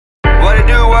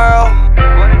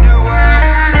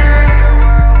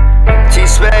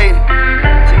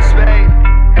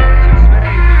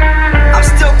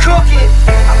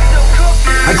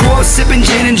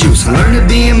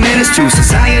menace to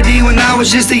society when I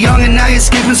was just a young and now you're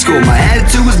skipping school. My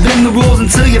attitude was bend the rules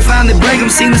until you finally break them.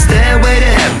 Seen the stairway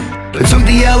to heaven, I took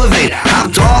the elevator,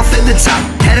 hopped off at the top,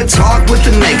 had a talk with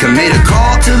the maker, made a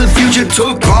call to the future,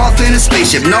 took off in a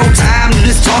spaceship. No time to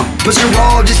just talk, but you're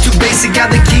all just too basic. Got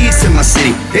the keys to my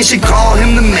city, they should call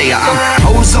him the mayor.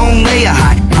 I'm ozone layer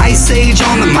high, ice age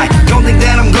on the mic. Don't think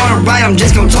that I'm gonna write, I'm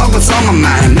just gonna talk what's on my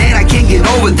mind. And man, I can't get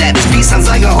over that, this beat sounds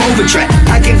like a overtrack.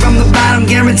 I came from the bottom,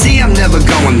 guarantee I'm never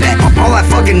going back. All I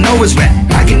fucking know is rap,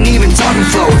 I can even talk and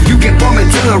flow. If you can pump me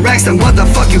to the racks, then what the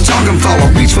fuck you talking for?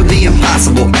 I reach for the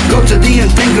impossible, go to the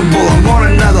unthinkable. I'm on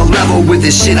another level with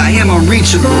this shit, I am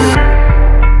unreachable.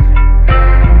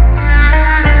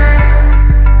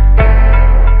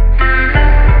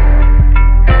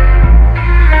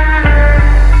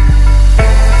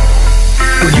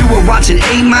 Watching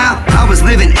 8 Mile, I was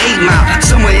living 8 Mile,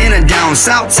 somewhere in a down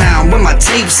south town with my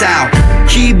tapes out.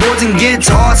 Keyboards and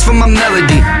guitars for my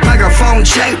melody. Microphone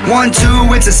check, 1,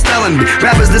 2, it's a spelling bee.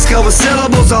 Rappers discover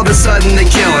syllables, all of a sudden they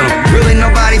killing them. Really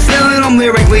nobody feeling them,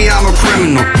 lyrically I'm a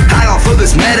criminal. High off of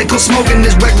this medical, smoking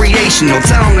this recreational.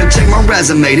 Tell them to check my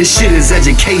resume, this shit is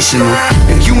educational.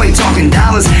 If you ain't talking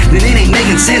dollars, then it ain't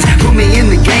making sense. Put me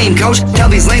in the game, coach, tell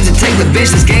these lanes to take the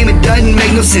bitch. This game, it doesn't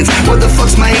make no sense. What the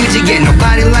fuck's my age again?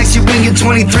 Nobody likes you when you're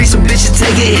 23, so bitches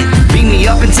take a hit. Beat me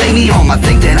up and take me home, I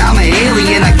think that I'm an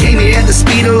alien. I came here at the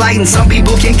speed of light and some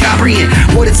people can't comprehend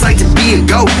what it's like to be a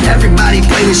goat. Everybody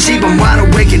play the sheep, I'm wide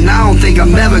awake and I don't think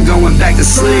I'm ever going back to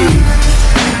sleep.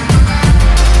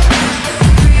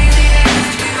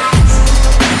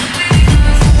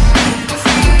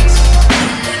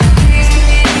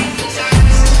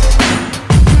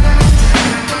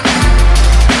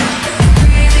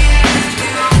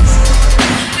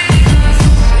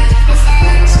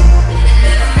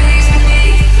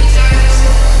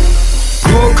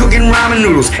 Cooking ramen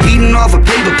noodles, eating off of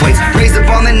paper plates. Raised up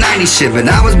on the 90s shit, but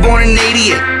I was born in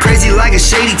 88. Crazy like a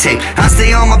shady tape, I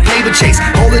stay on my paper chase.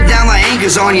 Hold it down like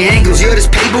anchors on your ankles, you're just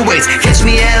paperweights. Catch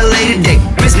me at a later date,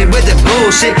 miss me with that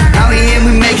bullshit. Out here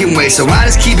we making waves, so I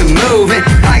just keep it moving.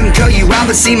 I can cut you out,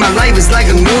 but see my life is like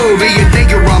a movie. You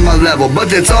think you're on my level, but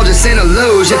that's all just an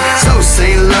illusion. So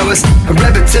St. Louis, I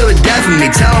rep it till the death of me.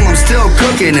 Tell them I'm still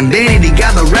cooking, and Vanity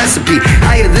got the recipe.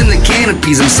 Higher than the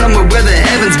canopies, I'm somewhere where the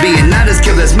heavens be. And I just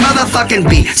kill this motherfucking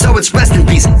beat, so it's rest in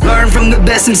peace. Learn from the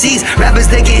best MCs, rappers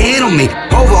they can handle me.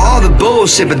 Over all the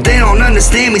bullshit, but they don't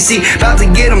understand me. See, about to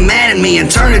get them mad at me and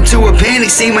turn it to a panic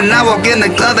scene. When I walk in the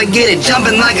club and get it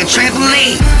jumping like a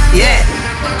trampoline. Yeah,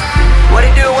 what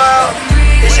it do, world?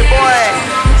 It's your boy,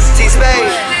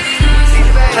 T-Spade,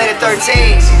 Planet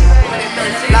 13,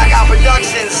 Knockout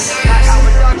Productions,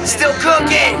 still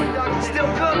cooking.